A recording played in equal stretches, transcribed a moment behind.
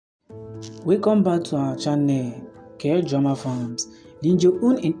Welcome back to our channel, K-Drama Farms.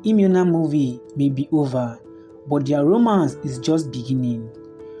 Junho and Imyoona movie may be over, but their romance is just beginning.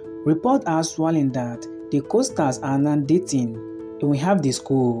 Reports are swirling that the co-stars are now dating, and we have the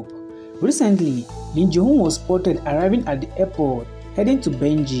scoop. Recently, Junho was spotted arriving at the airport heading to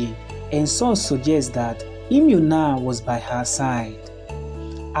Benji, and sources suggest that Imyoona was by her side.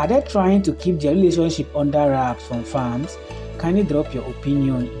 Are they trying to keep their relationship under wraps from fans? Kindly drop your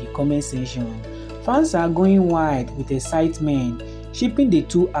opinion in the comment section. Fans are going wild with excitement, shipping the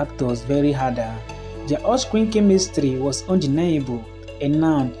two actors very harder. Their off-screen chemistry was undeniable, and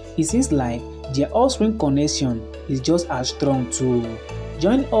now it seems like their off-screen connection is just as strong too.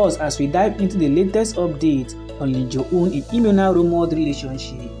 Join us as we dive into the latest updates on Junho and Imyoona rumored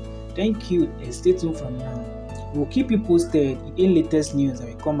relationship. Thank you and stay tuned from now. We'll keep you posted in the latest news that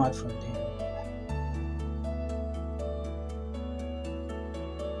will come out from them.